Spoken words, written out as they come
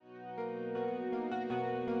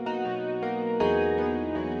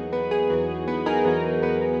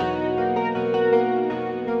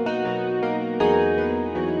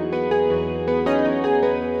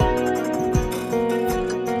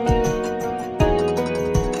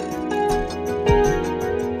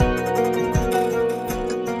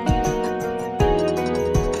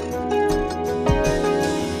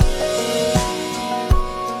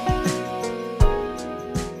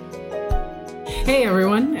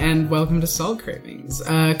and welcome to Salt Cravings,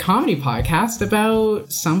 a comedy podcast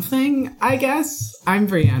about something, I guess. I'm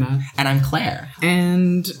Brianna. And I'm Claire.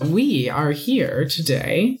 And we are here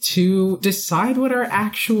today to decide what our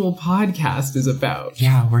actual podcast is about.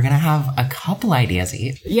 Yeah, we're gonna have a couple ideas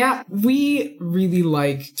each. Yeah, we really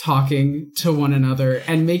like talking to one another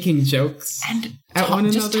and making jokes. And at one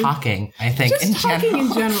another. Just talking, I think, just talking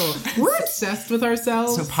in general. We're obsessed with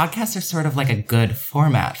ourselves. So podcasts are sort of like a good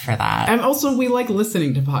format for that. And also, we like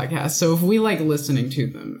listening to podcasts. So if we like listening to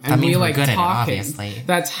them and that means we we're like good talking, at it, obviously.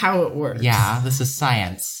 That's how it works. Yeah, this is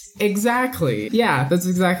science. Exactly. Yeah, that's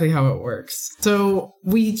exactly how it works. So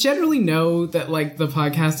we generally know that like the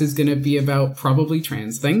podcast is going to be about probably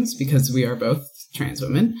trans things because we are both trans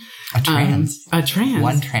women. A trans? A trans.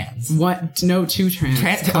 One trans. What? No, two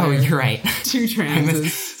trans. Oh, you're right. Two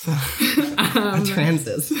transes.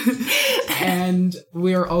 Transes. And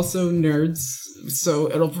we're also nerds,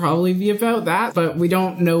 so it'll probably be about that, but we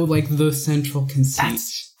don't know like the central conceit.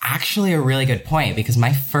 That's actually a really good point, because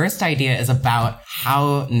my first idea is about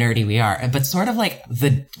how nerdy we are, but sort of like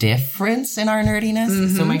the difference in our nerdiness.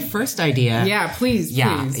 Mm-hmm. So my first idea... Yeah, please.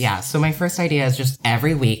 Yeah. So my first idea is just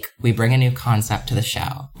every week we bring a new concept to the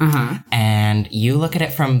show. Uh-huh. And you look at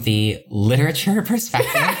it from the literature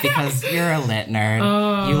perspective, because you're a lit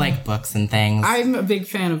nerd. You like books and things. I'm a big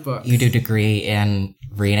fan of books. You do degree in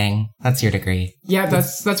reading. That's your degree. Yeah,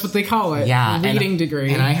 that's what they call it. Yeah. Reading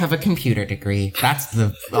degree. And I have a computer degree. That's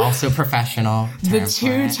the also professional term. The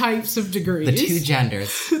two types of degrees. The two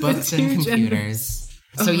genders. Books and computers.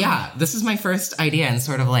 So yeah, this is my first idea, and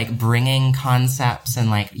sort of like bringing concepts and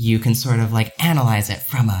like you can sort of like analyze it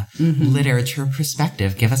from a literature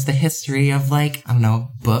perspective. Give us the history of like, I don't know,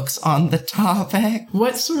 books on the topic.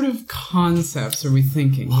 What sort of concepts are we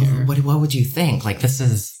thinking here? What would you think? Like this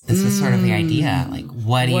is sort of the idea. Like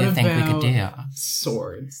what do you think we could do?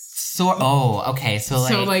 Swords. Okay.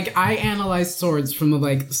 So like I analyze swords from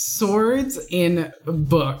like swords in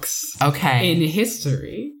books. Okay. In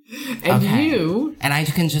history. And you... And I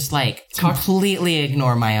can just, like, completely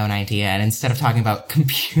ignore my own idea, and instead of talking about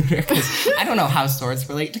computer, because I don't know how swords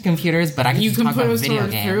relate to computers, but I can just talk about video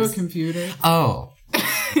games. You can put a sword through a computer. Oh.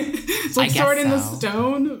 It's like Sword in the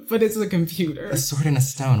Stone, but it's a computer. A Sword in a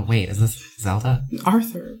Stone. Wait, is this Zelda?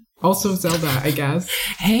 Arthur. Also Zelda, I guess.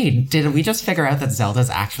 Hey, did we just figure out that Zelda's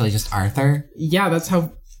actually just Arthur? Yeah,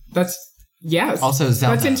 yes. Also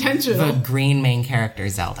Zelda. That's intentional. The green main character,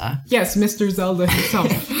 Zelda. Yes, Mr. Zelda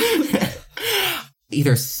himself.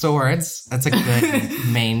 Either swords. That's a good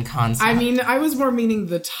main concept. I mean, I was more meaning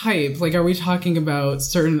the type. Like, are we talking about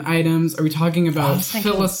certain items? Are we talking about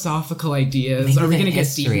philosophical ideas? Are we going to get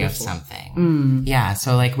deep history of something? Yeah,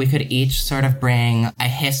 so like we could each sort of bring a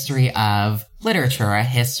history of literature, or a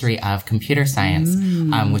history of computer science,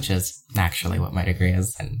 which is actually what my degree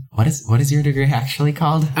is. And what is your degree actually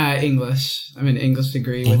called? English. I'm an English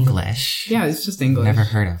degree. English? Yeah, it's just English. Never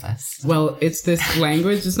heard of this. Well, it's this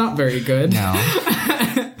language. It's not very good. No.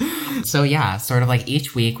 So yeah, sort of like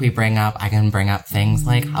each week I can bring up things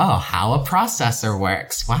like, how a processor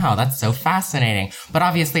works. Wow, that's so fascinating. But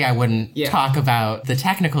obviously I wouldn't talk about the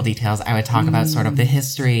technical details. I would talk about sort of the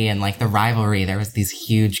history and like the rivalry. There was these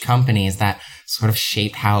huge companies that sort of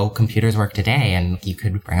shape how computers work today. And you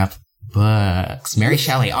could bring up books. Mary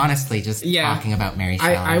Shelley, honestly, just talking about Mary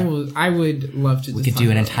Shelley. I would love to. We could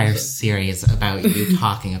do an entire series about you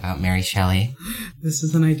talking about Mary Shelley. This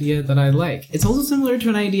is an idea that I like. It's also similar to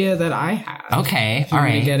an idea that I had. Okay, all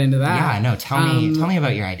right. Get into that. Yeah, no, tell me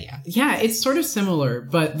about your idea. Yeah, it's sort of similar,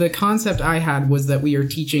 but the concept I had was that we are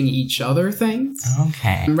teaching each other things.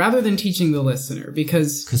 Okay. Rather than teaching the listener,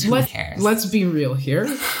 because who cares? Let's be real here.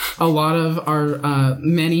 A lot of our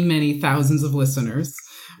many, many thousands of listeners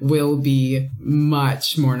will be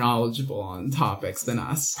much more knowledgeable on topics than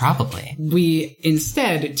us. Probably. We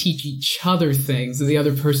instead teach each other things that the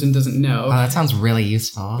other person doesn't know. Oh, that sounds really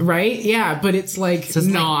useful. Right? Yeah, but it's like so it's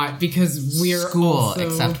not, because we're school, also,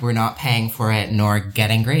 except we're not paying for it nor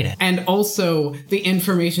getting graded. And also, the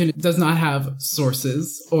information does not have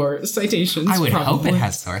sources or citations. I would hope it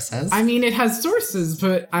has sources. I mean, it has sources,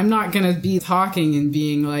 but I'm not going to be talking and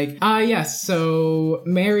being like, yes, so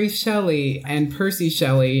Mary Shelley and Percy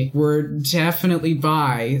Shelley were definitely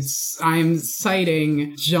by, I'm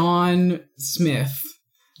citing John Smith,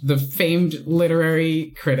 the famed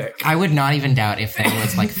literary critic. I would not even doubt if there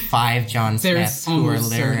was like 5 John Smiths who were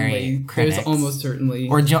literary critics. There's almost certainly.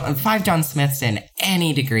 Or 5 John Smiths in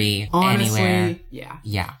any degree, honestly, anywhere. Yeah.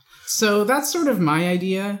 Yeah. So that's sort of my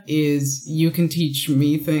idea, is you can teach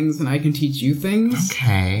me things and I can teach you things.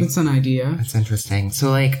 Okay. That's an idea. That's interesting. So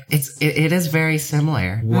like, it is very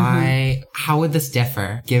similar. Why, how would this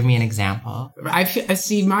differ? Give me an example. I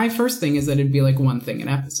see, my first thing is that it'd be like one thing an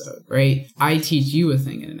episode, right? I teach you a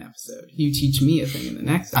thing in an episode. You teach me a thing in the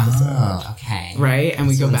next episode. Oh, okay. Right? And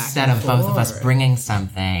we go back instead of both of us bringing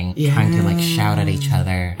something, trying to like shout at each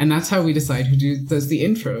other. And that's how we decide who does the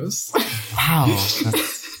intros. Wow. That's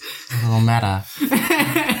a little meta.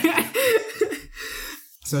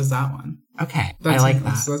 So is that one. Okay. I like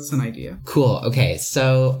that. That's an idea. Cool. Okay.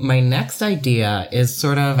 So my next idea is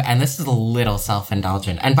sort of, and this is a little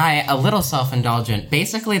self-indulgent. And by a little self-indulgent,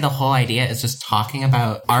 basically the whole idea is just talking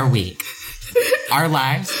about our week. Our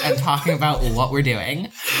lives, and talking about what we're doing.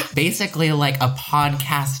 Basically like a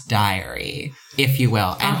podcast diary, if you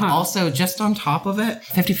will. And also, just on top of it,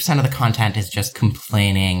 50% of the content is just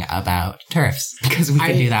complaining about TERFs, because we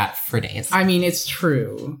can do that for days. I mean, it's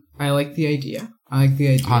true. I like the idea.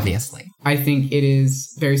 Obviously. I think it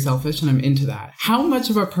is very selfish, and I'm into that. How much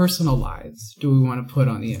of our personal lives do we want to put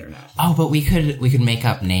on the internet? Oh, but we could make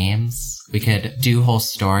up names. We could do whole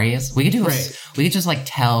stories. We could we could just like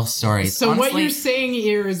tell stories. So honestly, what you're saying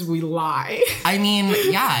here is we lie. I mean,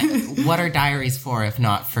 yeah. What are diaries for if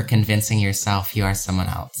not for convincing yourself you are someone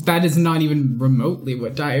else? That is not even remotely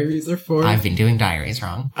what diaries are for. I've been doing diaries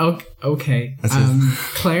wrong. Okay.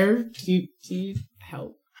 Claire, do you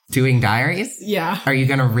help? Doing diaries? Yeah. Are you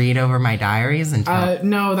going to read over my diaries and tell?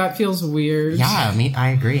 No, that feels weird. Yeah, I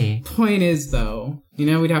agree. Point is, though,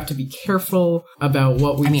 we'd have to be careful about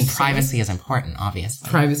what we say. Privacy is important, obviously.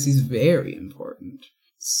 Privacy is very important.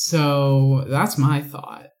 So that's my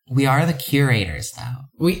thought. We are the curators, though.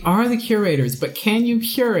 We are the curators, but can you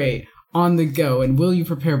curate on the go, and will you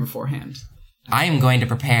prepare beforehand? I am going to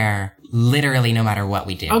prepare literally no matter what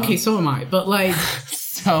we do. Okay, so am I, but like...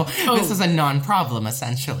 So this is a non-problem,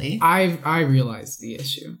 essentially. I realize the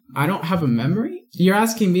issue. I don't have a memory. You're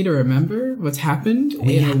asking me to remember what's happened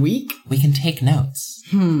in a week? We can take notes.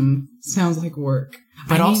 Sounds like work.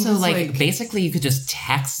 But also, like, basically you could just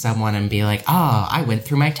text someone and be like, oh, I went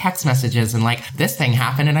through my text messages and, like, this thing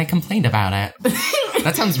happened and I complained about it.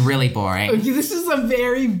 That sounds really boring. Okay, this is a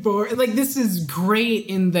very boring... Like, this is great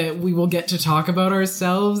in that we will get to talk about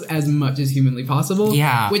ourselves as much as humanly possible.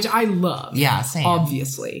 Yeah. Which I love. Yeah, same.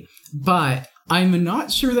 Obviously. But I'm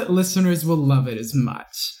not sure that listeners will love it as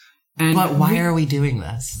much. But why are we doing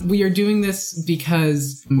this? We are doing this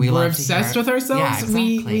because we're obsessed with ourselves. Yeah,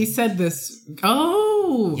 exactly. We said this.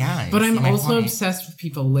 Oh, yeah. But I'm also obsessed with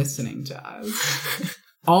people listening to us.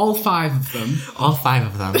 All 5 of them. All 5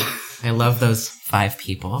 of them. I love those 5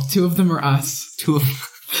 people. 2 of them are us. 2 of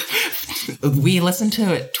we listen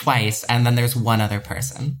to it twice, and then there's one other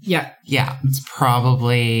person. Yeah. Yeah. It's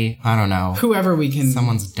probably, I don't know. Whoever we can.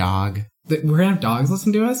 Someone's dog. We're gonna have dogs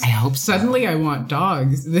listen to us? I hope so. Suddenly I want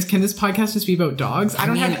dogs. Can this podcast just be about dogs? I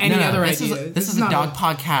don't have any other ideas. This is a dog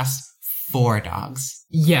podcast for dogs.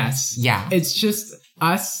 Yes. Yeah. It's just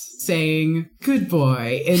us saying good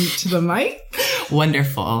boy into the mic.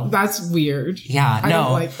 Wonderful. That's weird. Yeah. I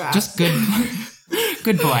don't like that. Just good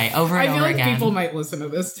good boy over and over again. I feel like people might listen to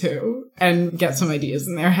this too and get some ideas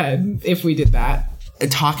in their head if we did that.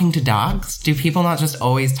 Talking to dogs? Do people not just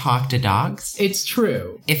always talk to dogs? It's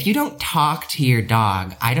true. If you don't talk to your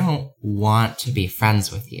dog, I don't want to be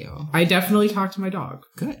friends with you. I definitely talk to my dog.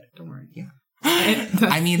 Good. Don't worry. Yeah.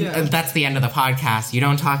 That's the end of the podcast. You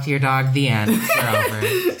don't talk to your dog, the end. We're over.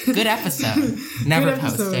 Good episode. Never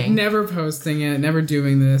posting. Never posting it. Never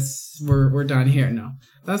doing this. We're done here. No.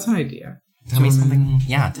 That's an idea. Tell me something.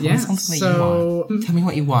 Yeah, tell me something that you want. Tell me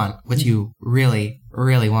what you want. What you really,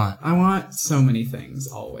 really want. I want so many things,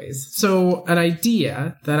 always. So an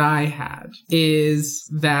idea that I had is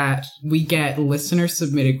that we get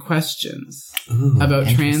listener-submitted questions about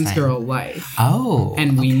trans girl life. Oh,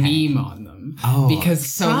 and we meme on them. Oh, because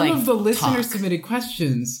some of the listener-submitted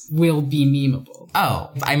questions will be memeable.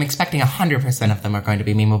 Oh, I'm expecting 100% of them are going to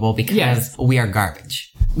be memeable because we are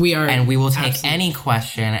garbage. We are. And we will take any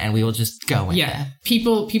question and we will just go with it.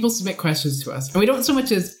 People submit questions to us. And we don't so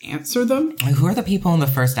much as answer them. Who are the people in the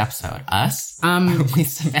first episode? Us? We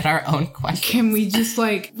submit our own questions. Can we just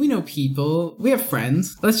we know people. We have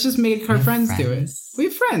friends. Let's just make our friends do it. We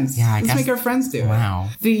have friends. Yeah, Let's make our friends do it. Wow.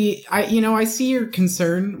 I see your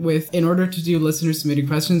concern with, in order to do listener submitted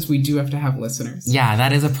questions, we do have to have listeners. Yeah,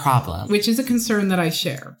 that is a problem. Which is a concern that I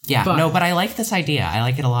share. Yeah, but I like this idea. I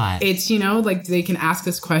like it a lot. It's, they can ask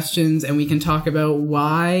us questions and we can talk about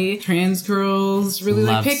why trans girls really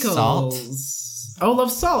like pickles. Salt. Oh,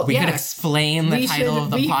 love salt. We could explain the title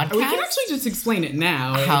of the podcast. We can actually just explain it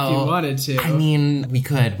now if you wanted to. I mean, we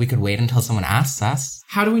could wait until someone asks us.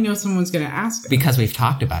 How do we know someone's going to ask us? Because we've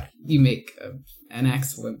talked about it. You make an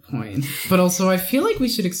excellent point. But also, I feel like we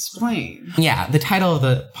should explain. Yeah, the title of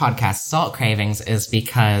the podcast, Salt Cravings, is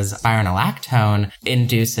because spironolactone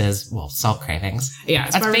induces, salt cravings. Yeah,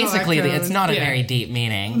 that's basically, it's not a very deep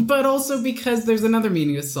meaning. But also because there's another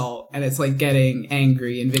meaning of salt, and it's like getting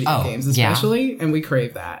angry in video games, especially, and we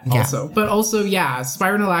crave that also. But also,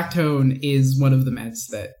 spironolactone is one of the meds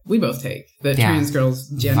that we both take, that trans girls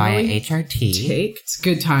generally via HRT. take. It's a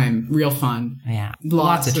good time, real fun. Yeah,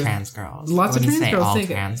 lots of trans girls. Lots of trans girls take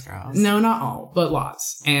trans girls. No, not all, but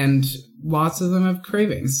lots. And lots of them have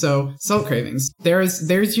cravings. So, salt cravings.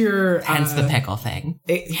 There's your... Hence the pickle thing.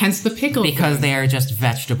 Hence the pickle Because they are just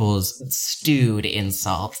vegetables stewed in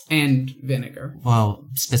salt. And vinegar. Well,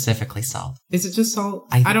 specifically salt. Is it just salt?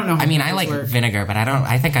 I don't know how I like vinegar, but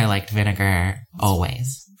I think I liked vinegar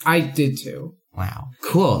always. I did too. Wow.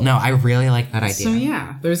 Cool. No, I really like that idea. So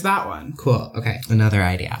yeah, there's that one. Cool. Okay. Another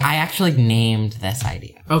idea. I actually named this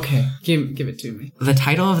idea. Okay. Give it to me. The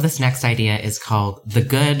title of this next idea is called The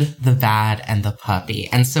Good, the Bad, and the Puppy.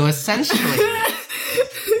 And so essentially...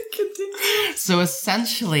 So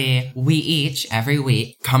essentially, we each, every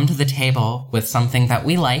week, come to the table with something that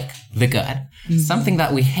we like, the good, something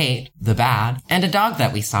that we hate, the bad, and a dog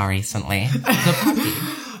that we saw recently, the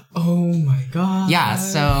puppy. Oh my god. Yeah,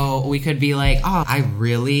 so we could be like, oh, I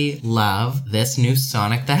really love this new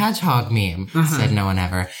Sonic the Hedgehog meme. Said no one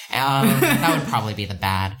ever. That would probably be the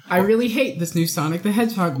bad. I really hate this new Sonic the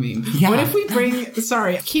Hedgehog meme. Yeah. What if we bring...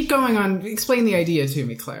 Sorry, keep going on. Explain the idea to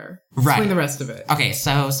me, Claire. Explain the rest of it. Okay,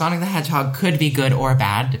 so Sonic the Hedgehog could be good or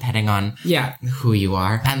bad, depending on who you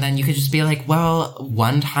are. And then you could just be like, well,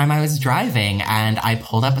 one time I was driving and I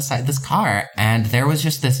pulled up beside this car and there was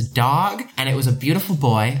just this dog and it was a beautiful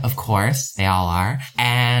boy, of course, they all are.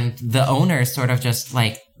 And the owner sort of just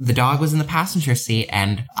like, the dog was in the passenger seat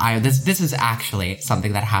and this is actually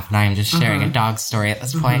something that happened. I am just sharing a dog story at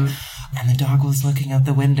this point. And the dog was looking out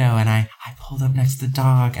the window and I pulled up next to the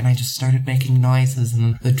dog and I just started making noises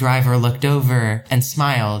and the driver looked over and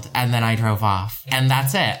smiled and then I drove off. And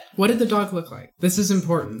that's it. What did the dog look like? This is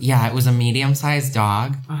important. Yeah, it was a medium-sized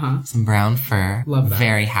dog. Some brown fur. Love that.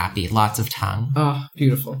 Very happy. Lots of tongue. Oh,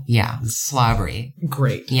 beautiful. Yeah. Slobbery.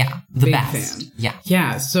 Great. Yeah. The Big best. Fan. Yeah.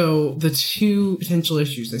 Yeah, so the two potential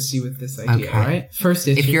issues I see with this idea, right? First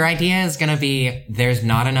issue. If your idea is going to be, there's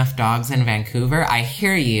not enough dogs in Vancouver, I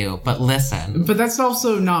hear you, but listen. But that's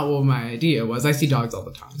also not what my idea was. I see dogs all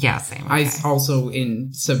the time. Yeah, same. Okay. I also in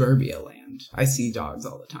suburbia land. I see dogs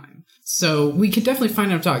all the time. So we could definitely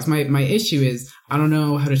find out dogs. My issue is I don't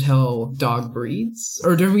know how to tell dog breeds.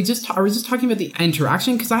 Or are we just talking about the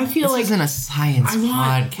interaction? Because I feel this isn't a science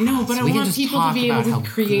podcast. No, but I want people to be able to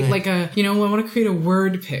create like I want to create a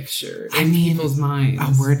word picture in people's minds.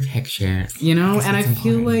 A word picture. And I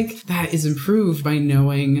feel like that is improved by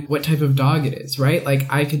knowing what type of dog it is, right?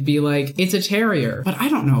 Like I could be like, it's a terrier, but I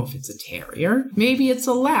don't know if it's a terrier. Maybe it's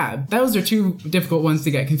a lab. Those are two difficult ones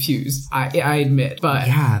to get confused. I admit, but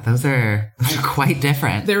yeah, those are quite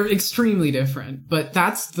different. They're extremely different. But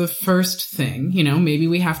that's the first thing, maybe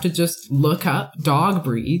we have to just look up dog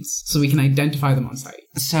breeds so we can identify them on site.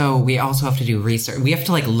 So we also have to do research. We have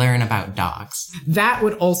to learn about dogs. That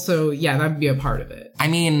would also, that'd be a part of it. I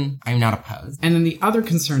mean, I'm not opposed. And then the other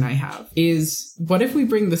concern I have is, what if we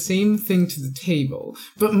bring the same thing to the table?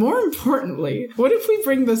 But more importantly, what if we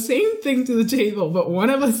bring the same thing to the table, but one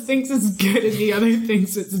of us thinks it's good and the other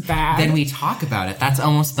thinks it's bad? Then we talk about it. That's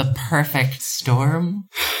almost the perfect storm.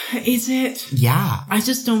 Is it? Yeah. I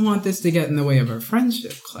just don't want this to get in the way of our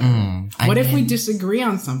friendship, Claire. What if we disagree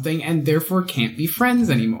on something and therefore can't be friends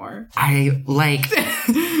anymore? I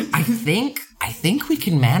think we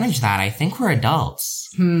can manage that. I think we're adults.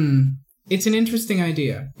 It's an interesting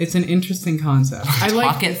idea. It's an interesting concept. I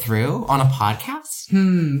talk it through on a podcast.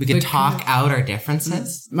 We could talk out our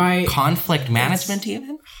differences. My conflict management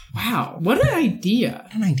even. Wow. What an idea.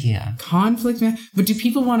 What an idea. Conflict management. But do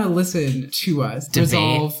people want to listen to us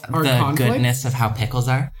resolve our conflict? The goodness of how pickles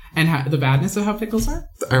are? And the badness of how pickles are?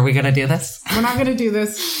 Are we going to do this? We're not going to do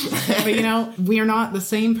this. But, we are not the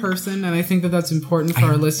same person. And I think that that's important for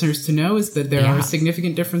our listeners to know, is that there are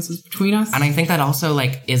significant differences between us. And I think that also,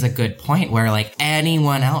 is a good point where,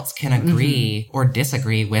 anyone else can agree or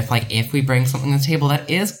disagree with, if we bring something to the table that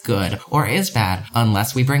is good or is bad.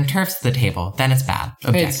 Unless we bring turfs to the table, then it's bad.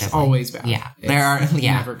 Objectively. It's always bad. Yeah. It's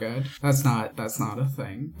never good. That's not a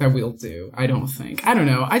thing that we'll do. I don't think. I don't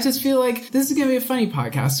know. I just feel like this is going to be a funny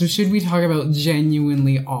podcast. So should we talk about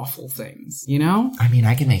genuinely awful things, you know? I mean,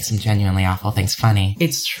 I can make some genuinely awful things funny.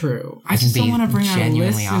 It's true. I just don't want to bring our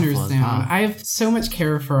listeners down. Well. I have so much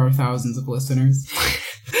care for our thousands of listeners.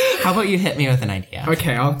 How about you hit me with an idea?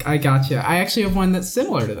 Okay, I got you. I actually have one that's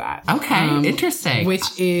similar to that. Okay, interesting.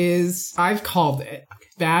 Which is, I've called it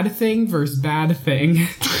bad thing versus bad thing.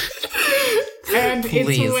 And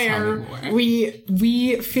Please it's where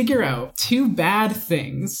we figure out two bad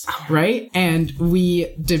things, right? And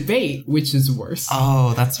we debate which is worse.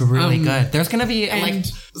 Oh, that's really good. There's going to be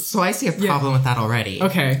so I see a problem with that already.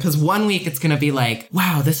 Okay. Because one week it's going to be like,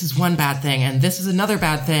 wow, this is one bad thing and this is another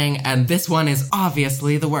bad thing and this one is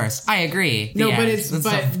obviously the worst. I agree. No, but it's a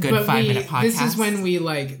good 5-minute podcast. This is when we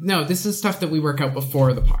this is stuff that we work out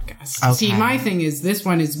before the podcast. Okay. See, my thing is this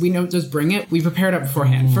one is we don't just bring it, we prepare it up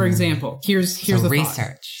beforehand. For example, here's the research.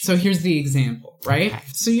 Thought. So here's the example, right? Okay.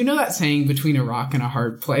 So you know that saying between a rock and a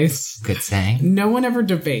hard place? Good saying. No one ever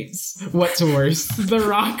debates what's worse, the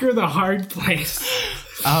rock or the hard place.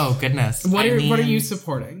 Oh, goodness. What are you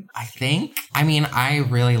supporting? I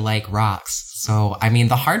really like rocks. So,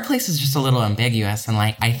 the hard place is just a little ambiguous. And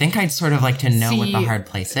I think I'd sort of like to know what the hard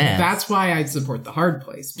place is. That's why I'd support the hard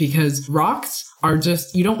place. Because rocks are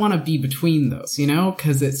just, you don't want to be between those, you know?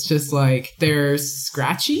 Because it's just they're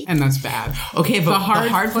scratchy and that's bad. Okay, but the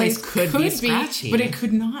hard place could be scratchy. But it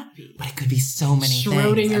could not be. But it could be so many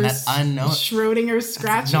things. And that's unknown. Schrodinger's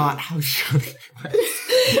scratchy. That's not how Schrodinger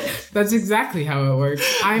works. That's exactly how it works.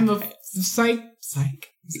 I'm a psych?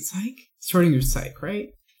 Is it psych? Schrodinger's psych, right?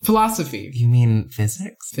 Philosophy. You mean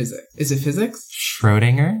physics? Physics. Is it physics?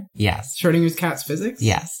 Schrodinger? Yes. Schrodinger's cat's physics?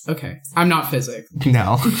 Yes. Okay. I'm not physics.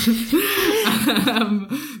 No.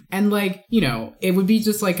 And it would be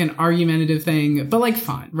just an argumentative thing, but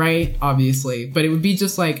fun, right? Obviously. But it would be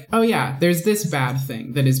just oh yeah, there's this bad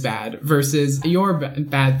thing that is bad versus your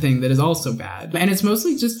bad thing that is also bad. And it's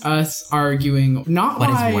mostly just us arguing, not what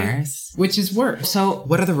is worse. Which is worse. So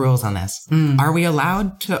what are the rules on this? Are we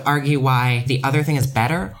allowed to argue why the other thing is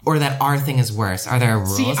better or that our thing is worse? Are there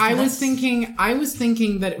rules? See, I was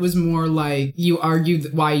thinking that it was more you argue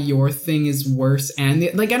why your thing is worse. And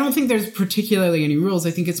I don't think there's particularly any rules.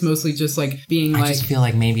 I think it's mostly just being I just feel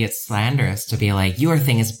maybe it's slanderous to be your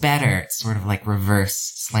thing is better. It's sort of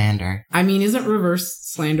reverse slander. Isn't reverse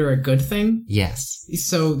slander a good thing? Yes.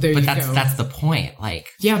 So there you go. But that's the point.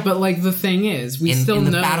 Yeah, but the thing is, we still know.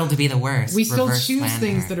 In the battle to be the worst. We still choose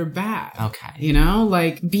things that are bad. Okay. You know,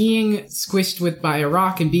 being squished by a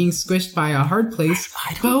rock and being squished by a hard place.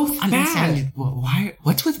 I don't understand. Why?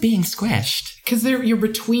 What's with being squished? Because you're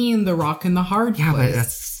between the rock and the hard place. Yeah, but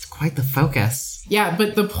that's quite the focus. Yeah,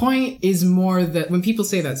 but the point is more that when people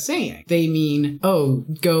say that saying, they mean,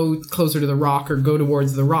 go closer to the rock or go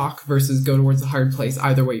towards the rock versus go towards the hard place.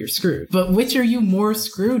 Either way, you're screwed. But which are you more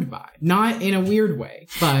screwed by? Not in a weird way,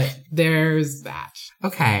 but there's that.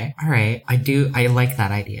 Okay. All right. I like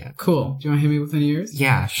that idea. Cool. Do you want to hit me with any of yours?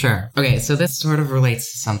 Yeah, sure. Okay. So this sort of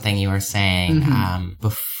relates to something you were saying,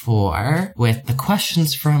 before with the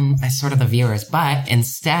questions from sort of the viewers, but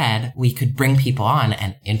instead we could bring people on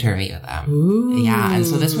and interview them. Ooh. Yeah. And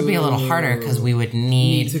so this would be a little harder because we would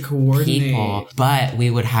need to coordinate people, but we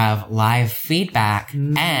would have live feedback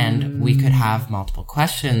and we could have multiple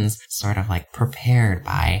questions sort of prepared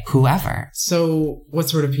by whoever. So what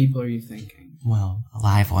sort of people are you thinking? Well,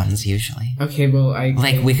 live ones usually. Okay, well,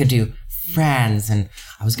 we could do friends and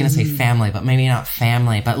I was going to say family, but maybe not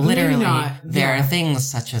family, but literally there are things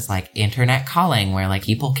such as internet calling where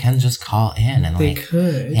people can just call in and they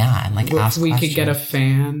could. Yeah. And ask we questions. Could get a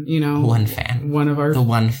fan, One fan. The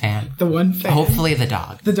one fan. Hopefully the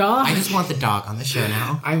dog. The dog. I just want the dog on the show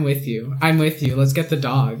now. I'm with you. Let's get the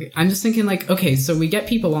dog. I'm just thinking okay, so we get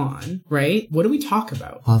people on, right? What do we talk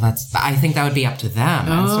about? Well, I think that would be up to them.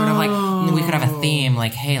 And sort of we could have a theme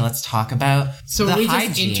hey, let's talk about so the are we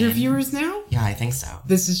hygiene. Just interviewers now? Yeah, I think so.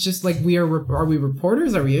 This is just are we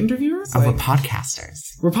reporters? Are we interviewers? We're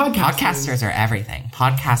podcasters. We're podcasters. Podcasters are everything.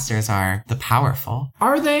 Podcasters are the powerful.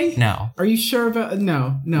 Are they? No. Are you sure about?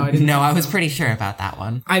 No, I didn't. No, I was pretty sure about that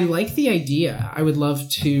one. I like the idea. I would love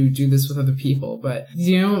to do this with other people, but do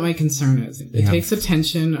you know what my concern is? It takes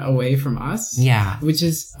attention away from us. Yeah. Which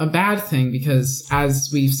is a bad thing because, as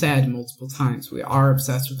we've said multiple times, we are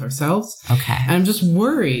obsessed with ourselves. Okay. And I'm just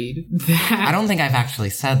worried that... I don't think I've actually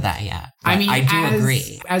said that yet. I mean, I do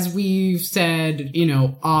agree. As we've said,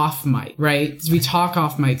 off mic, right? We talk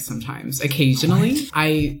off mic sometimes, occasionally.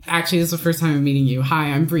 This is the first time I'm meeting you.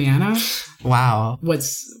 Hi, I'm Brianna. Wow.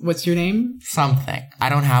 What's your name? Something. I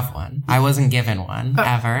don't have one. I wasn't given one,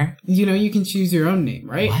 ever. You can choose your own name,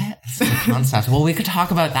 right? What? That's the concept. Well, we could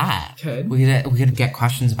talk about that. We could get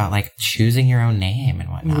questions about, like, choosing your own name and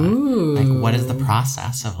whatnot. Ooh. Like, what is the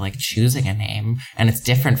process of, like, choosing a name? And it's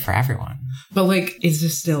different for everyone. But, like, is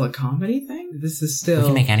this still a comedy thing? This is still... We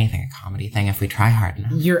can make anything a comedy thing if we try hard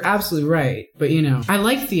enough. You're absolutely right. But, I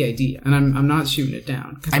like the idea, and I'm not shooting it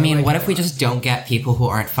down. I mean, what if we just don't get people who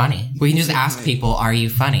aren't funny? We can just ask people, are you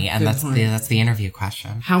funny? And that's the interview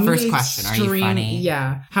question. First question, are you funny?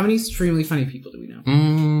 Yeah. How many extremely funny people do we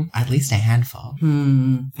know? At least a handful.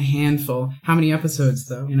 A handful. How many episodes,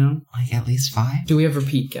 though, Like, at least 5? Do we have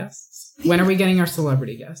repeat guests? When are we getting our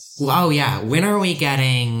celebrity guests? Oh, yeah. When are we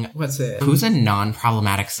getting... What's it? Who's a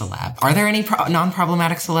non-problematic celeb? Are there any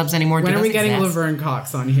non-problematic celebs anymore? When are we getting Laverne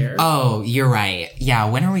Cox on here? Oh, you're right. Yeah,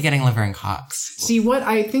 when are we getting Laverne Cox? See, what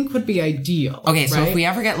I think would be ideal. Okay, so if we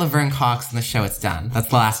ever get Laverne Cox on the show, it's done. That's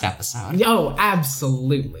the last episode. Oh,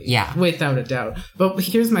 absolutely. Yeah. Without a doubt. But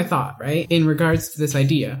here's my thought, right? In regards to this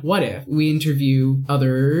idea, what if we interview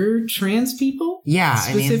other trans people? Yeah,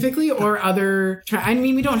 specifically, or other...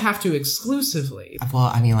 we don't have to exclusively.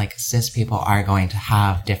 Well, like, cis people are going to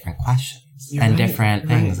have different questions. Different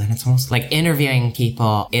things. And it's almost like interviewing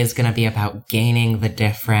people is going to be about gaining the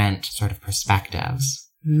different sort of perspectives.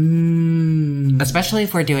 Especially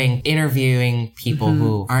if we're interviewing people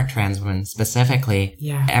who aren't trans women specifically.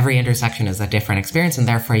 Yeah. Every intersection is a different experience, and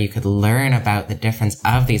therefore you could learn about the difference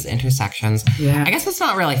of these intersections. Yeah. I guess it's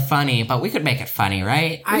not really funny, but we could make it funny,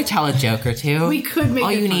 right? We tell a joke or two. We could make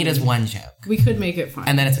All it you funny. need is one joke. We could make it funny.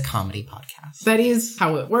 And then it's a comedy podcast. That is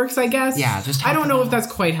how it works, I guess. Yeah, I don't know if that's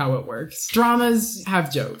quite how it works. Dramas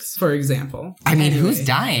have jokes, for example. Who's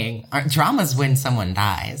dying? Dramas when someone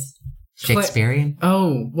dies. Shakespearean?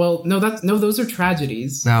 Oh, well, no, those are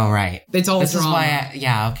tragedies. No, right. It's all this drama.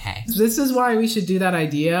 Okay. This is why we should do that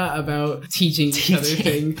idea about teaching each other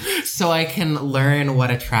things. So I can learn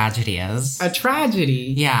what a tragedy is. A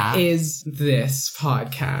tragedy is this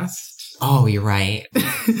podcast. Oh, you're right.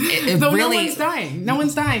 Though really, no one's dying. No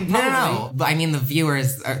one's dying, probably. No. But the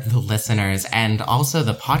viewers, the listeners, and also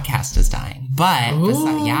the podcast is dying. But,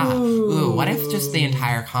 what if just the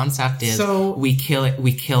entire concept is we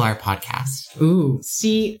kill our podcast? Ooh.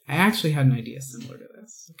 See, I actually had an idea similar to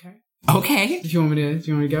this, okay? Okay. Do you want me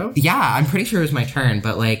to go? Yeah, I'm pretty sure it was my turn,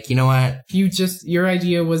 but you know what? Your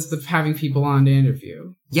idea was having people on to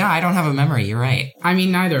interview. Yeah, I don't have a memory. You're right.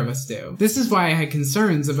 Neither of us do. This is why I had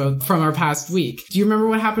concerns from our past week. Do you remember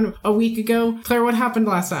what happened a week ago? Claire, what happened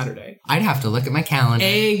last Saturday? I'd have to look at my calendar.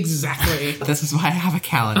 Exactly. This is why I have a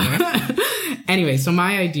calendar. Anyway, so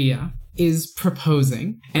my idea is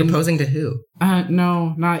proposing. Proposing to who?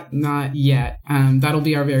 No, not yet. That'll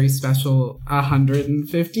be our very special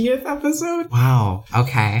 150th episode. Wow.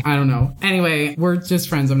 Okay. I don't know. Anyway, we're just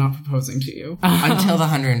friends. I'm not proposing to you. Until the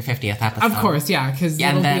 150th episode. Of course, yeah, because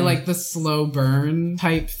it'll be like the slow burn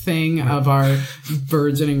type thing of our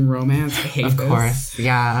burgeoning romance. I hate this. Of course,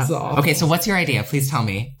 yeah. Okay, so what's your idea? Please tell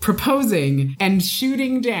me. Proposing and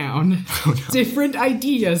shooting down different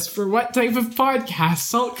ideas for what type of podcast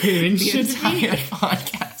Salt Craving should be. The entire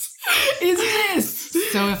podcast is this.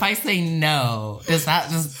 So if I say no,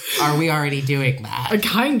 are we already doing that?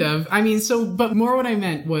 Kind of. But more what I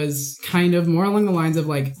meant was kind of more along the lines of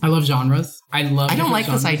I love genres. I don't like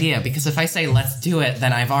this idea because if I say let's do it,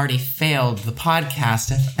 then I've already failed the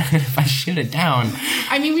podcast if I shoot it down.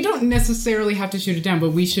 We don't necessarily have to shoot it down,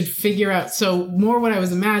 but we should figure out. So more what I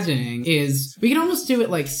was imagining is we can almost do it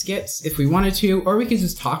like skits if we wanted to, or we could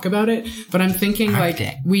just talk about it. But I'm thinking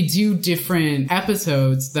we do different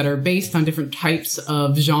episodes that are based on different types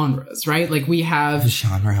of genres, right? We have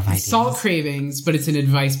genre of ideas. Salt Cravings, but it's an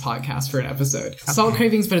advice podcast for an episode. Okay. Salt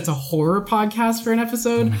Cravings, but it's a horror podcast for an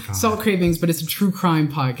episode. Salt Cravings, but it's a true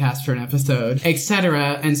crime podcast for an episode,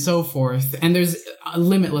 etc. and so forth. And there's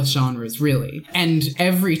limitless genres, really. And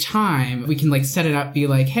every time we can set it up, be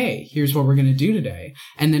like, hey, here's what we're going to do today.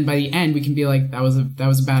 And then by the end, we can be like, that was a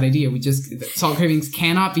bad idea. Salt Cravings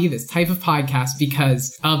cannot be this type of podcast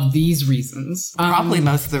because of these reasons. Probably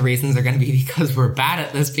most of the reasons are going to be because we're bad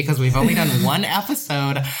at this because we've only done one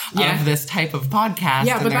episode of this type of podcast.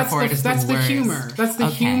 Yeah, but that's the humor. That's the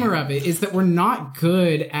humor of it, is that we're not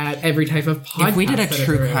good at every type of podcast. If we did a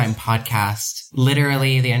true crime podcast,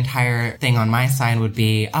 literally the entire thing on my side would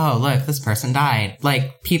be, oh, look, this person died.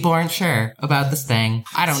 People aren't sure about this thing.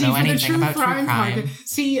 I don't know anything about true crime.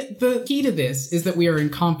 See, the key to this is that we are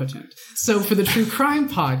incompetent. So for the true crime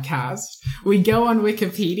podcast, we go on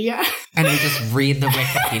Wikipedia And we just read the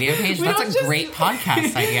Wikipedia page. That's a great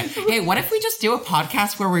podcast idea. Hey, what if we just do a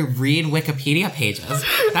podcast where we read Wikipedia pages?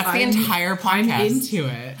 That's the entire podcast. I'm into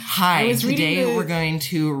it. Hi, today we're going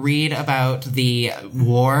to read about the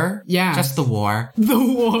war. Yeah. Just the war. The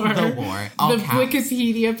war. The war. The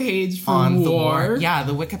Wikipedia page for on war. The war. Yeah,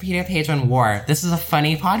 the Wikipedia page on war. This is a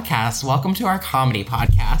funny podcast. Welcome to our comedy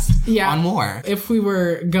podcast on war. If we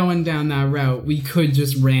were going down that route, we could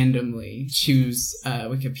just randomly choose a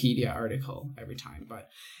Wikipedia article every time, but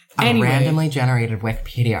anyway. A randomly generated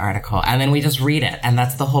Wikipedia article, and then we just read it, and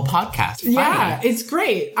that's the whole podcast. Funny. Yeah, it's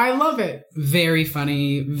great. I love it. Very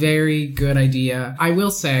funny, very good idea. I will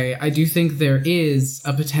say, I do think there is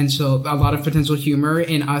a lot of potential humor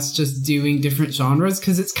in us just doing different genres,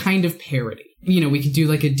 because it's kind of parody. You know, we could do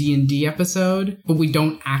like a D&D episode, but we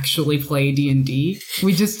don't actually play D&D.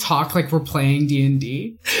 We just talk like we're playing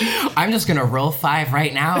D&D. I'm just gonna roll 5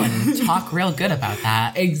 right now and talk real good about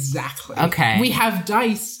that. Exactly. Okay. We have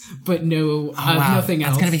dice, but nothing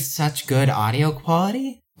else. That's gonna be such good audio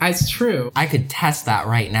quality. It's true. I could test that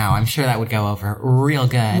right now. I'm sure that would go over real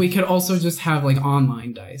good. We could also just have like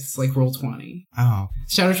online dice, like Roll20. Oh.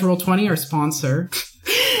 Shout out to Roll20, our sponsor.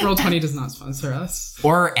 Roll20 does not sponsor us.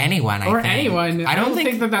 Or anyone, I think. Anyone. I don't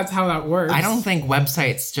think that that's how that works. I don't think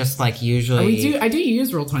websites just like usually... I do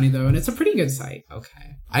use Roll20 though, and it's a pretty good site. Okay.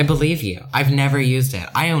 I believe you. I've never used it.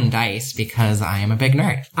 I own dice because I am a big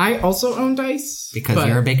nerd. I also own dice. Because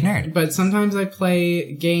you're a big nerd. But sometimes I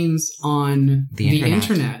play games on the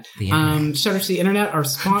internet. Shout out to the internet, our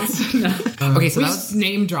sponsor. Okay, so we just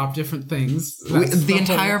name drop different things. The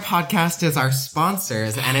entire podcast is our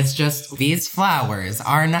sponsors, and it's just these flowers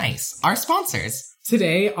are nice. Our sponsors.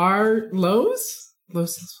 Today are Lowe's.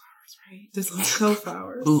 Lowe's sells flowers, right? Does Lowe's sell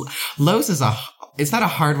flowers? Lowe's is that a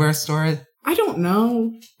hardware store? I don't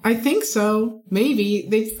know. I think so. Maybe.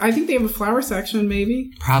 I think they have a flower section, maybe.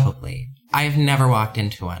 Probably. I've never walked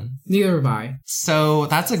into one. Neither have I. So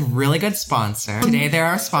that's a really good sponsor. Today they're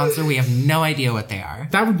our sponsor. We have no idea what they are.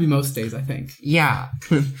 That would be most days, I think. Yeah.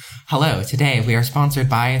 Hello. Today we are sponsored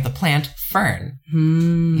by the plant fern.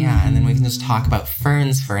 Yeah, and then we can just talk about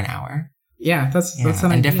ferns for an hour. Yeah, that's an idea.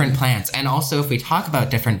 And different plants. And also, if we talk about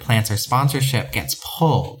different plants, our sponsorship gets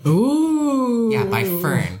pulled. Ooh. Yeah, by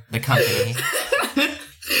Fern, the company.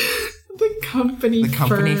 The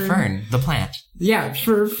company Fern, the plant. Yeah,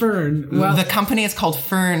 Fern. Well, the company is called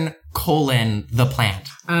Fern, the plant.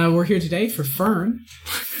 We're here today for Fern.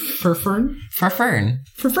 For Fern? For Fern.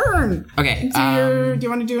 For Fern. Okay. Do you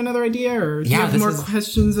want to do another idea, or do you have more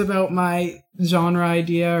questions about my genre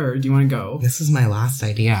idea, or do you want to go? This is my last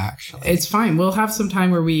idea, actually. It's fine. We'll have some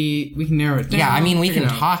time where we can narrow it down. Yeah, I mean, we can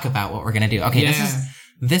talk about what we're gonna do. Okay,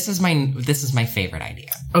 This is my favorite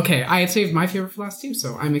idea. Okay, I had saved my favorite for last too,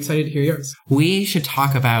 so I'm excited to hear yours. We should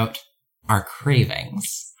talk about our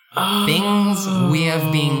cravings. Things we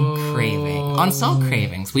have been craving. On Salt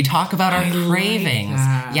Cravings, we talk about our cravings.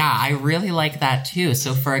 Like yeah, I really like that too.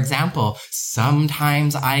 So for example,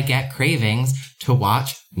 sometimes I get cravings to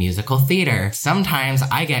watch musical theater. Sometimes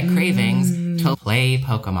I get cravings to play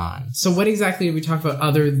Pokemon. So what exactly do we talk about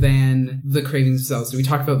other than the cravings themselves? Do we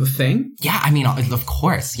talk about the thing? Yeah, I mean, of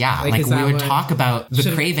course, yeah. Like we would talk about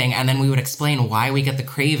the craving, and then we would explain why we get the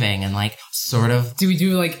craving, and like sort of...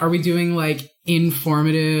 are we doing like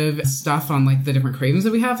informative stuff on like the different cravings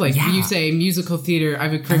that we have? Like you say musical theater, I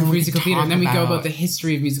have a craving for musical theater, and then we go about the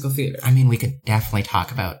history of musical theater. I mean, we could definitely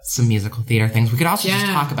talk about some musical theater things. We could also just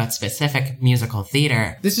talk about specific musical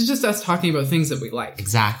theater. This is just us talking about things that we like.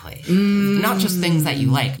 Exactly. Not just things that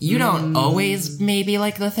you like. You don't always maybe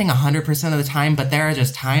like the thing 100% of the time, but there are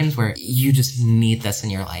just times where you just need this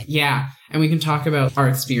in your life. Yeah. And we can talk about our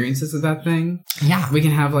experiences with that thing. Yeah. We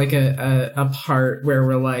can have like a part where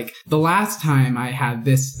we're like, the last time I had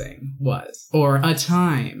this thing was, or a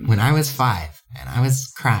time. When I was 5 and I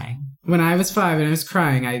was crying. When I was 5 and I was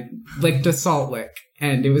crying, I licked a salt lick.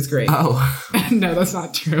 And it was great. Oh. No, that's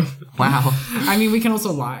not true. Wow. I mean, we can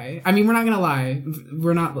also lie. I mean, we're not going to lie.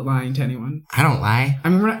 We're not lying to anyone. I don't lie. I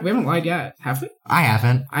mean, we haven't lied yet, have we? I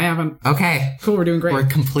haven't. I haven't. Okay. Cool, we're doing great. We're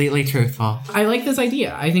completely truthful. I like this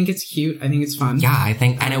idea. I think it's cute. I think it's fun. Yeah, I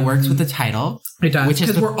think, and it works with the title. It does,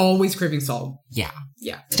 because we're always craving salt. Yeah.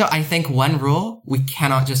 Yeah. So I think one rule, we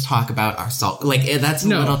cannot just talk about our salt. Like, that's a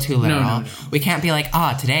little too literal. No. We can't be like,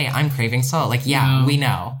 today I'm craving salt. Like, we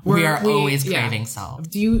know. We are always craving salt.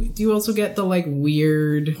 Do you also get the, like,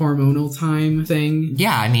 weird hormonal time thing?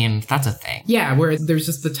 Yeah, I mean, that's a thing. Yeah, where there's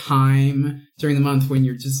just the time during the month when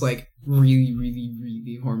you're just, like, really, really,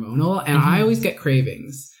 really hormonal. And I always get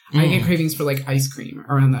cravings. I get cravings for like ice cream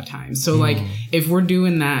around that time. So like if we're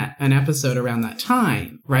doing an episode around that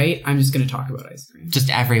time, right? I'm just going to talk about ice cream. Just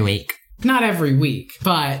every week. Not every week,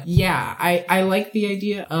 but yeah, I like the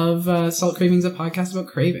idea of Salt Cravings, a podcast about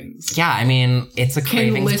cravings. Yeah, I mean, it's a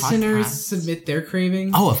cravings Can listeners podcast. submit their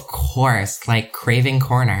cravings? Oh, of course. Like Craving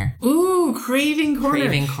Corner. Ooh, Craving Corner.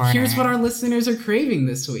 Craving Corner. Here's what our listeners are craving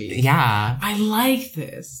this week. Yeah. I like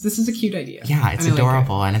this. This is a cute idea. Yeah, it's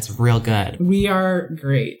adorable and it's real good. We are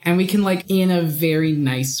great. And we can, like, in a very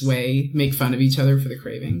nice way, make fun of each other for the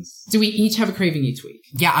cravings. Do we each have a craving each week?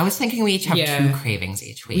 Yeah, I was thinking we each have 2 cravings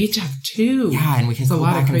each week. We each have 2. Yeah, and we can go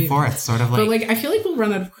back and forth, sort of like... But, like, I feel like we'll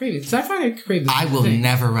run out of cravings. Because I find I crave this I will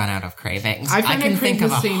never run out of cravings. I can think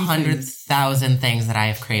of 100,000 things that I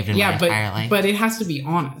have craved in my entire life. But it has to be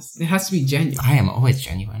honest. It has to be genuine. I am always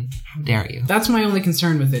genuine. How dare you? That's my only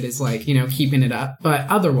concern with it is, like, you know, keeping it up. But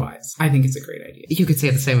otherwise, I think it's a great idea. You could say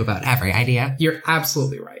the same about every idea. You're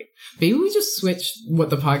absolutely right. Maybe we just switch what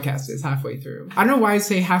the podcast is halfway through. I don't know why I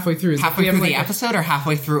say halfway through. Halfway through the episode or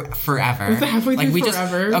halfway through forever? Halfway through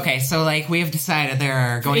forever. Okay, so like we have decided there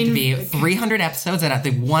are going to be 300 episodes, and at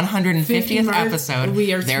the 150th episode,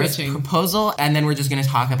 there's a proposal, and then we're just going to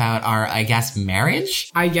talk about our, I guess, marriage?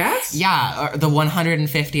 I guess? Yeah, the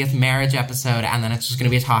 150th marriage episode, and then it's just going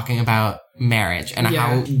to be talking about marriage and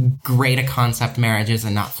how great a concept marriage is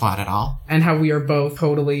and not flawed at all. And how we are both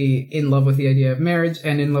totally in love with the idea of marriage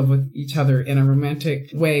and in love with each other in a romantic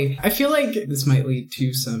way. I feel like this might lead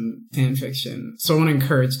to some fan fiction, so I want to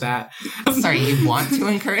encourage that. Sorry, you want to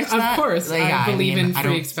encourage that? Of course. Like, I believe in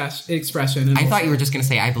free expression. And I thought you were just going to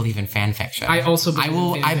say I believe in fan fiction. I also believe in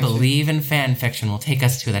fan fiction. I believe in fan fiction. Will take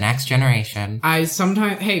us to the next generation.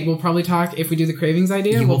 We'll probably talk, if we do the cravings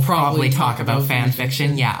idea, we'll probably talk about fan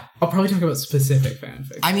fiction. Yeah. I'll probably talk about specific fan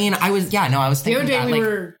fiction. I mean, I was thinking the other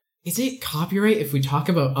day is it copyright if we talk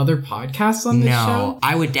about other podcasts on this show? No,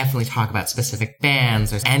 I would definitely talk about specific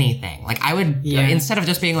bands or anything. Like, I would, instead of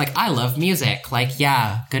just being like, I love music, like,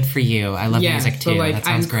 yeah, good for you. I love music too. Like, that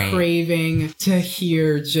sounds great. I'm craving to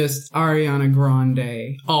hear just Ariana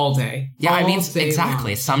Grande all day. Yeah, I mean,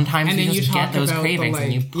 exactly. Long. Sometimes you just get those cravings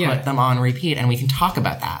and you put them on repeat, and we can talk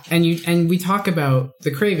about that. And we talk about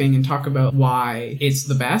the craving and talk about why it's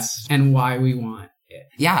the best and why we want.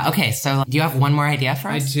 Yeah, okay, so do you have one more idea for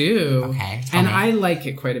us? I do. Okay, and I like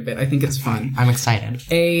it quite a bit. I think it's fun. I'm excited.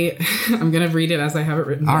 I'm going to read it as I have it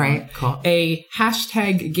written down. All right, cool. A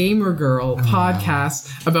 #GamerGirl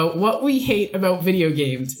podcast about what we hate about video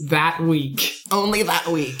games that week. Only that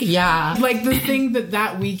week. Yeah. Like the thing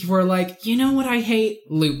that week we're like, you know what I hate?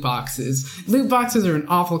 Loot boxes. Loot boxes are an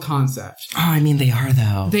awful concept. Oh, I mean, they are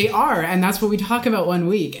though. They are, and that's what we talk about one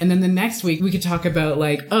week. And then the next week we could talk about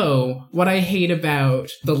like, oh, what I hate about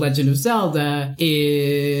The Legend of Zelda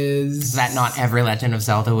is that not every Legend of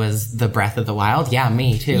Zelda was the Breath of the Wild. Yeah,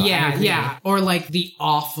 me too. Yeah. Or like the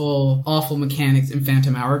awful mechanics in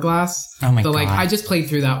Phantom Hourglass. Oh my god. Like, I just played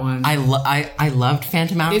through that one. I loved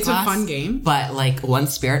Phantom Hourglass. It's a fun game. But like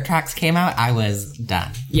once Spirit Tracks came out, I was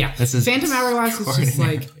done. Yeah. This is Phantom Hourglass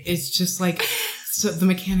is just like so the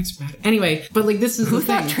mechanics are bad. Anyway, but like this is who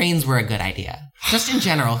thought trains were a good idea? Just in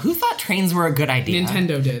general, who thought trains were a good idea?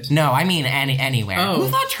 Nintendo did. No, I mean anywhere. Oh. Who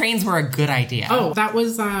thought trains were a good idea? Oh, that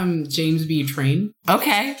was James B. Train.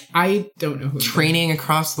 Okay. I don't know who. Training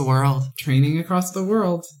across the world. Training across the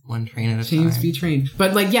world. One train at a James time. B. Train.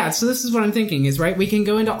 But like, yeah, so this is what I'm thinking is, right, we can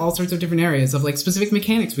go into all sorts of different areas of like specific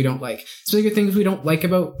mechanics we don't like, specific things we don't like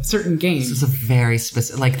about certain games. This is a very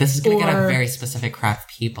specific, like this is going to get a very specific crowd of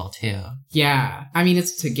people too. Yeah. I mean,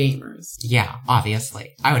 it's to gamers. Yeah,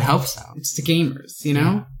 obviously. I would hope so. It's to gamers, you know?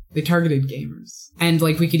 Yeah. They targeted gamers. And,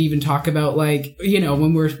 like, we could even talk about, like, you know,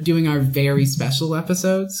 when we're doing our very special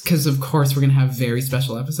episodes, because, of course, we're going to have very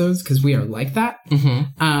special episodes, because we are like that.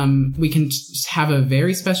 Mm-hmm. We can just have a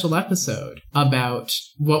very special episode about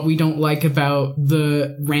what we don't like about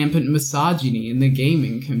the rampant misogyny in the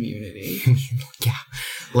gaming community. Yeah.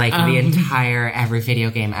 Like the entire every video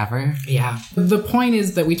game ever. Yeah. The point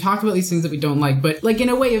is that we talk about these things that we don't like, but like in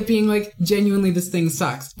a way of being like, genuinely this thing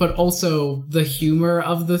sucks, but also the humor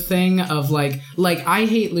of the thing of like I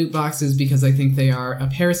hate loot boxes because I think they are a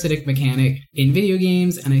parasitic mechanic in video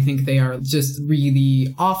games, and I think they are just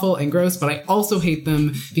really awful and gross, but I also hate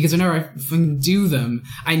them because whenever I do them,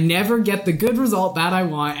 I never get the good result that I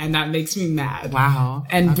want, and that makes me mad. Wow.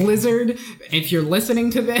 And okay. Blizzard, if you're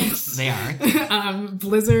listening to this... They are.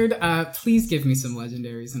 Blizzard, please give me some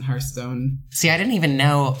legendaries in Hearthstone. See, I didn't even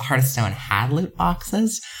know Hearthstone had loot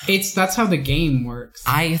boxes. That's how the game works.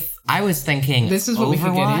 I was thinking this is what Overwatch? We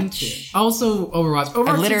could get into. Also,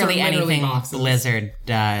 Overwatch. Literally anything Blizzard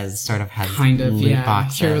does sort of has kind of loot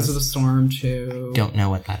boxes. Heroes of the Storm too. Don't know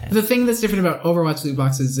what that is. The thing that's different about Overwatch loot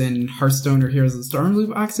boxes and Hearthstone or Heroes of the Storm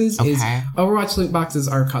loot boxes is Overwatch loot boxes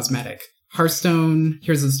are cosmetic. Hearthstone,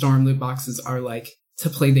 Heroes of the Storm loot boxes are like to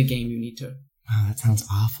play the game, you need to. Oh, that sounds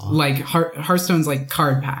awful. Like Hearthstone's like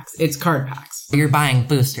card packs. It's card packs. You're buying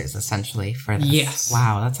boosters essentially for this. Yes.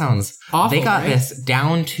 Wow, that sounds awful. They got right? this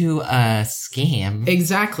down to a scheme.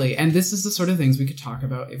 Exactly. And this is the sort of things we could talk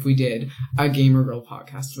about if we did a Gamer Girl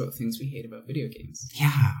podcast about things we hate about video games.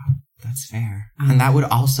 Yeah, that's fair. And that would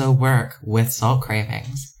also work with Salt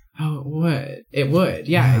Cravings. Oh, it would. It would.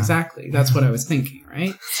 Yeah, exactly. That's what I was thinking,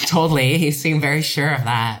 right? Totally. You seem very sure of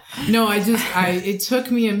that. No, it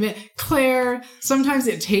took me a minute. Claire, sometimes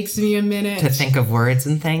it takes me a minute. To think of words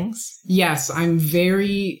and things? Yes, I'm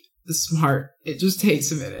very smart. It just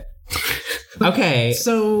takes a minute. Okay.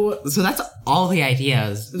 So that's all the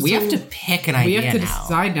ideas. We have to pick an idea now. We have to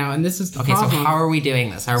decide now, and this is the problem. Okay, so how are we doing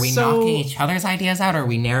this? Are we knocking each other's ideas out? Are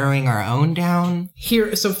we narrowing our own down?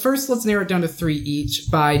 So first let's narrow it down to 3 each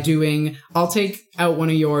by doing, I'll take out one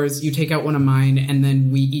of yours, you take out one of mine, and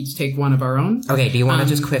then we each take one of our own. Okay, do you want to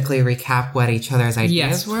just quickly recap what each other's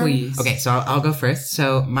ideas were? Yes, please. Okay, so I'll go first.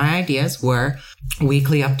 So my ideas were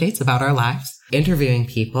weekly updates about our lives, interviewing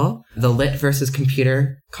people, the lit versus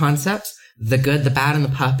computer concepts, the good, the bad, and the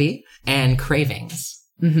puppy, and cravings.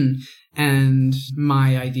 Mm-hmm. And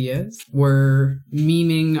my ideas were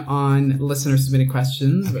memeing on listener-submitted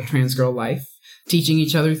questions about trans girl life, teaching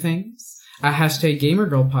each other things, a hashtag Gamer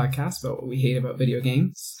Girl podcast about what we hate about video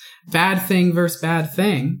games, bad thing versus bad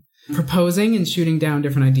thing, proposing and shooting down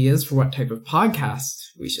different ideas for what type of podcast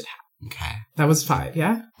we should have. Okay. That was 5,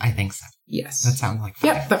 yeah? I think so. Yes. That sounds like 5.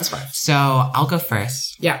 Yep, that was 5. So I'll go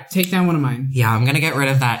first. Yeah, take down one of mine. Yeah, I'm going to get rid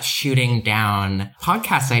of that shooting down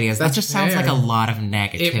podcast ideas. That just sounds like a lot of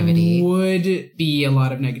negativity. It would be a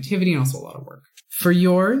lot of negativity and also a lot of work. For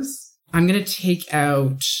yours, I'm going to take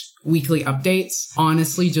out weekly updates,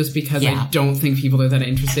 honestly, just because I don't think people are that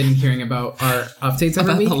interested in hearing about our updates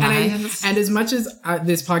every week. And as much as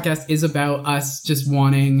this podcast is about us just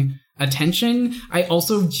wanting attention, I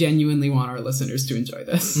also genuinely want our listeners to enjoy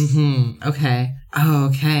this. Mm-hmm. Okay. Oh,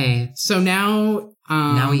 okay. So now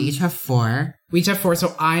we each have 4. We each have 4,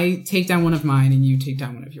 so I take down one of mine and you take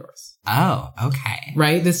down one of yours. Oh, okay.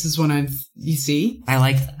 Right? This is what you see? I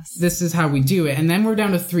like this. This is how we do it. And then we're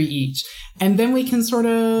down to 3 each. And then we can sort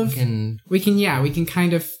of... We can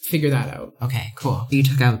kind of figure that out. Okay, cool. You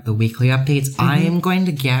took out the weekly updates. Mm-hmm. I am going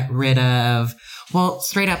to get rid of... Well,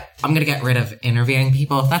 straight up, I'm going to get rid of interviewing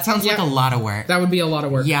people. That sounds like a lot of work. That would be a lot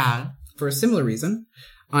of work. Yeah. For a similar reason,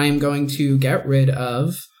 I am going to get rid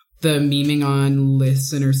of the memeing on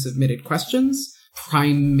listener-submitted questions,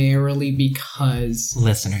 primarily because...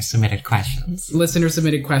 Listener-submitted questions.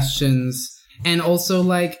 Listener-submitted questions. And also,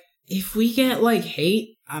 if we get,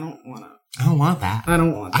 hate, I don't want that. I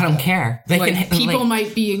don't care. People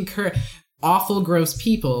might be awful, gross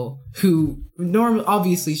people who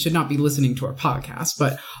obviously should not be listening to our podcast,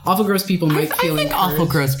 but awful, gross people might feel I think awful,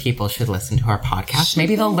 gross people should listen to our podcast.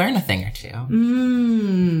 Maybe they'll learn a thing or two.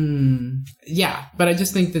 Yeah, but I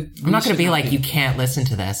just think that... I'm not going to be like, you can't listen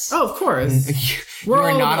to this. Oh, of course.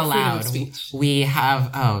 You're not allowed. We have...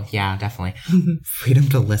 Oh, yeah, definitely. Freedom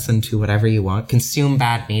to listen to whatever you want. Consume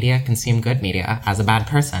bad media. Consume good media as a bad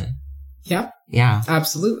person. Yep. Yeah.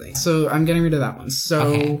 Absolutely. So I'm getting rid of that one.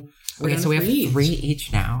 So... Okay, so we have 3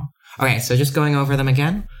 each now. Okay, so just going over them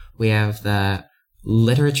again. We have the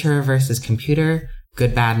literature versus computer,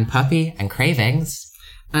 good, bad, and puppy, and cravings.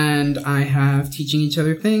 And I have teaching each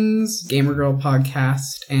other things, Gamer Girl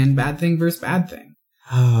podcast, and bad thing versus bad thing.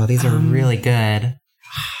 Oh, these are really good.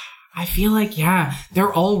 I feel like,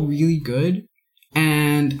 they're all really good.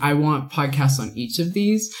 And I want podcasts on each of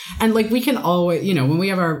these. And we can always, when we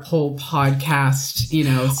have our whole podcast,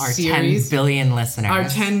 our series. 10 billion listeners. Our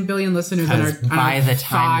 10 billion listeners. And by the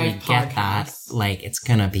time we get that, it's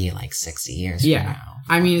going to be 60 years from now.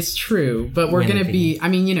 I mean, it's true, but we're going to be,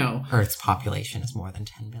 Earth's population is more than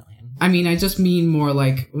 10 billion. I mean, I just mean more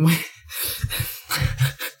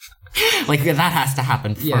that has to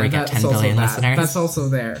happen before we get 10 billion listeners. That's also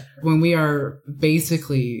there. When we are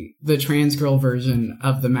basically the trans girl version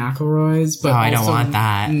of the McElroys, but I don't want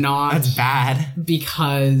that. That's bad.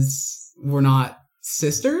 Because we're not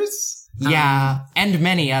sisters. Yeah, and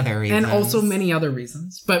many other reasons. And also many other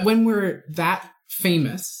reasons. But when we're that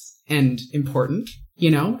famous and important,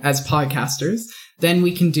 as podcasters, then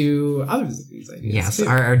we can do others of these ideas. Yes,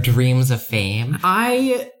 our dreams of fame.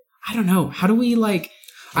 I don't know. How do we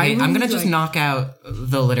I'm going to just knock out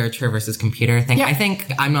the literature versus computer thing. Yeah. I think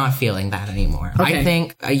I'm not feeling that anymore. Okay. I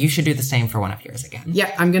think you should do the same for one of yours again.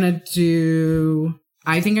 Yeah, I'm going to do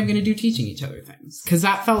teaching each other things. Because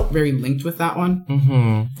that felt very linked with that one.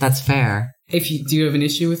 Mm-hmm. That's fair. Do you have an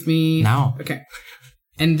issue with me? No. Okay.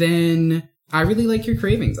 And then I really like your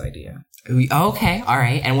cravings idea. Okay. All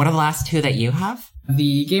right. And what are the last 2 that you have?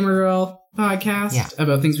 the Gamer Girl podcast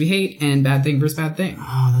about things we hate, and Bad Thing vs. Bad Thing.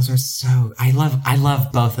 Oh, those are so... I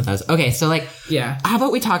love both of those. Okay, so like... Yeah. How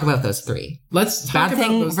about we talk about those three? Let's talk Bad about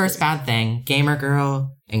Thing those versus three. Bad Thing, Gamer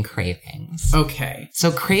Girl, and Cravings. Okay.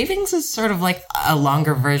 So Cravings is sort of like a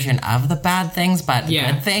longer version of the Bad Things, but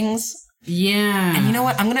Good Things. Yeah. And you know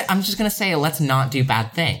what? I'm just gonna say, let's not do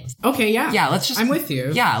Bad Things. Okay, yeah. Yeah, let's just... I'm with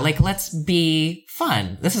you. Yeah, like, let's be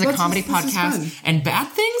fun. This is a comedy podcast, and Bad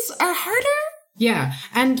Things are harder? Yeah.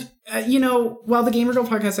 And, while the Gamer Girl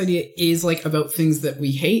podcast idea is, like, about things that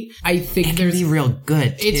we hate, I think it can be real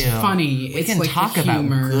good, too. It's funny. We can talk about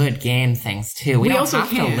good game things, too. We don't also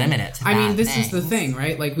have to limit it to bad this things. is the thing,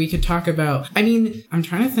 right? Like, we could talk about... I'm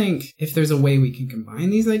trying to think if there's a way we can combine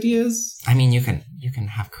these ideas. You can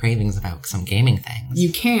have cravings about some gaming things.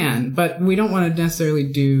 You can, but we don't want to necessarily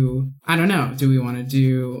do... I don't know. Do we want to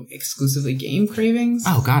do exclusively game cravings?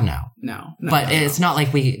 Oh, God, no. No. But it's not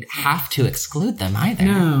like we have to exclude them either.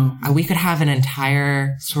 No. We could have an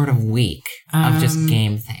entire sort of week of just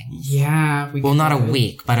game things. Yeah. Well, not a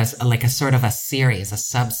week, but a sort of a series, a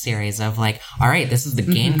sub-series of like, all right, this is the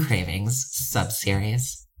game cravings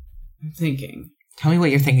sub-series. I'm thinking. Tell me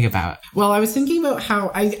what you're thinking about. Well, I was thinking about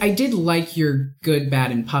how I did like your good,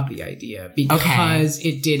 bad, and puppy idea because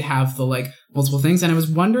it did have the like multiple things. And I was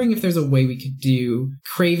wondering if there's a way we could do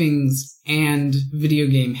cravings and video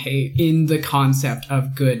game hate in the concept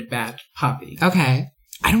of good, bad, puppy. Okay.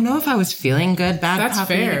 I don't know if I was feeling good, bad, That's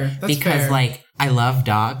puppy. Fair. That's because, fair. like, I love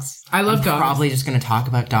dogs. I love dogs. I'm probably just going to talk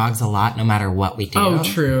about dogs a lot, no matter what we do. Oh,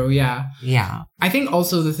 true. Yeah. Yeah. I think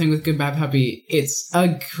also the thing with Good Bad Puppy, it's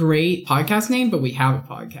a great podcast name, but we have a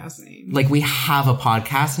podcast name. Like, we have a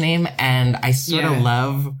podcast name, and I sort of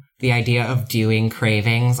love the idea of doing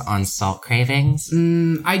cravings on Salt Cravings.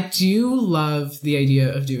 I do love the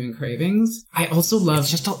idea of doing cravings. I also love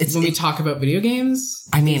when we talk about video games.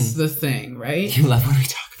 It's the thing, right? You love when we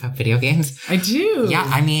talk about video games? I do.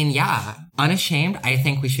 Yeah. Unashamed, I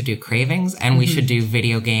think we should do cravings, and we should do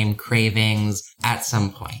video game cravings at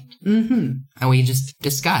some point. Mm-hmm. And we just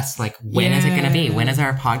discuss, like, when is it going to be? When is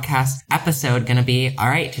our podcast episode going to be? All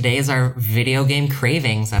right, today is our video game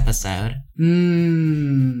cravings episode.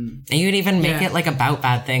 And you could even make it, like, about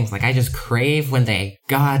bad things. Like, I just crave a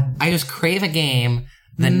game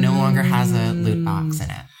that no longer has a loot box in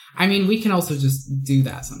it. We can also just do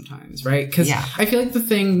that sometimes, right? Because I feel like the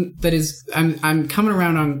thing that is, I'm coming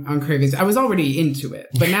around on cravings. I was already into it,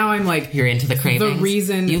 but now I'm like... You're into the cravings? The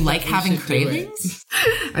reason... You like having cravings?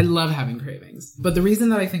 I love having cravings. But the reason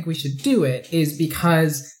that I think we should do it is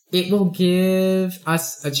because it will give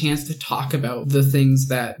us a chance to talk about the things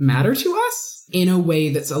that matter to us in a way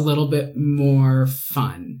that's a little bit more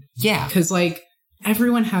fun. Yeah. Because, like...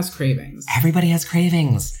 Everyone has cravings. Everybody has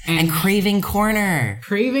cravings. And Craving Corner.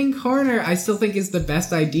 Craving Corner, I still think is the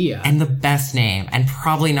best idea. And the best name. And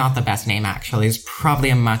probably not the best name, actually. It's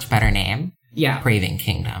probably a much better name. Yeah. Craving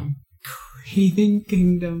Kingdom. Craving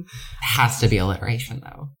Kingdom. It has to be alliteration,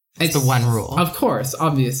 though. It's the one rule. Of course,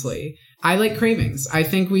 obviously. I like cravings. I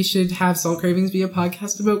think we should have Salt Cravings be a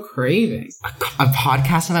podcast about cravings. A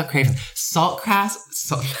podcast about cravings. Salt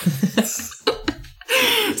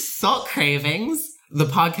Cravings, the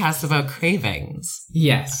podcast about cravings.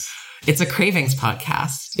 Yes. It's a cravings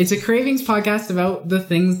podcast. It's a cravings podcast about the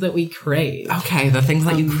things that we crave. Okay, the things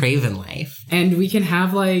that you crave in life. And we can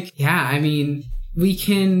have we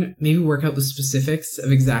can maybe work out the specifics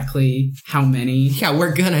of exactly how many. Yeah,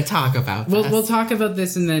 we're gonna talk about this. We'll talk about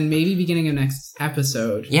this, and then maybe beginning of next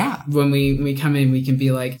episode. Yeah. When we come in, we can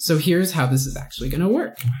be like, so here's how this is actually gonna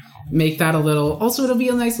work. Make that a little... Also, it'll be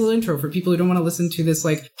a nice little intro for people who don't want to listen to this,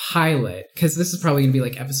 like, pilot. Because this is probably going to be,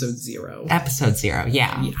 like, episode 0. Episode 0,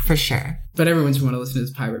 yeah, for sure. But everyone's going to want to listen to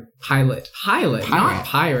this pilot, not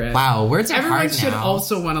pirate. Wow, words are Everyone hard now. should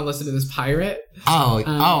also want to listen to this pirate.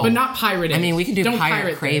 Oh. But not pirate it. We can do don't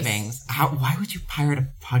pirate cravings. Why would you pirate a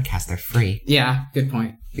podcast? They're free. Yeah, good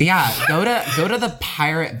point. Yeah, go to the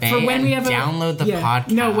Pirate Bay and download the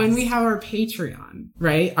podcast. No, when we have our Patreon,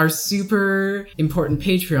 right? Our super important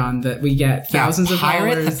Patreon that we get thousands of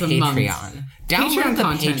dollars a month. Download the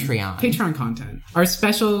content. Patreon content. Our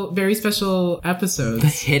very special episodes. The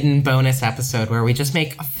hidden bonus episode where we just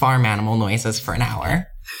make farm animal noises for an hour.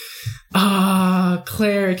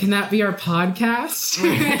 Claire, can that be our podcast?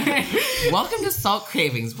 Welcome to Salt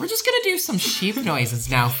Cravings. We're just going to do some sheep noises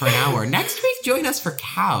now for an hour. Next week, join us for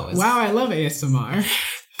cows. Wow, I love ASMR.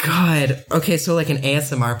 God. Okay, so like an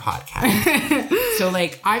ASMR podcast. So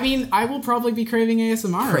like... I will probably be craving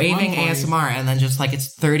ASMR. Craving ASMR, and then just like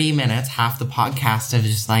it's 30 minutes, half the podcast of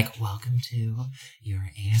just like, welcome to your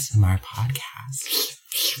ASMR podcast.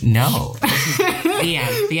 No. This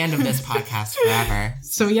is the end of this podcast forever.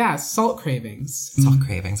 So yeah, salt cravings. Salt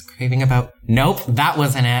cravings. Craving about... Nope, that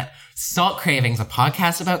wasn't it. Salt Cravings, a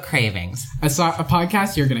podcast about cravings. A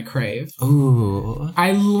podcast you're gonna crave. Ooh.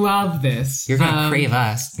 I love this. You're gonna crave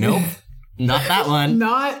us. Nope. Not that one.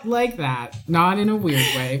 Not like that. Not in a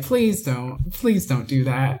weird way. Please don't. Please don't do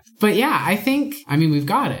that. But yeah, I mean, we've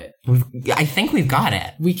got it. I think we've got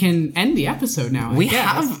it. We can end the episode now. We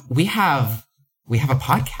have a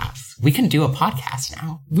podcast. We can do a podcast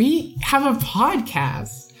now. We have a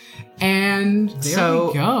podcast. And there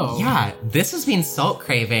we go. Yeah, this has been Salt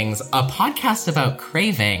Cravings, a podcast about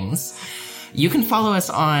cravings. You can follow us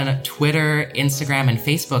on Twitter, Instagram, and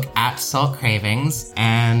Facebook at Salt Cravings.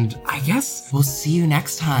 And I guess we'll see you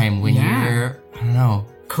next time when you're, I don't know,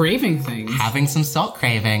 craving things. Having some salt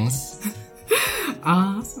cravings.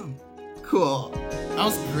 Awesome. Cool. That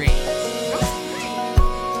was great.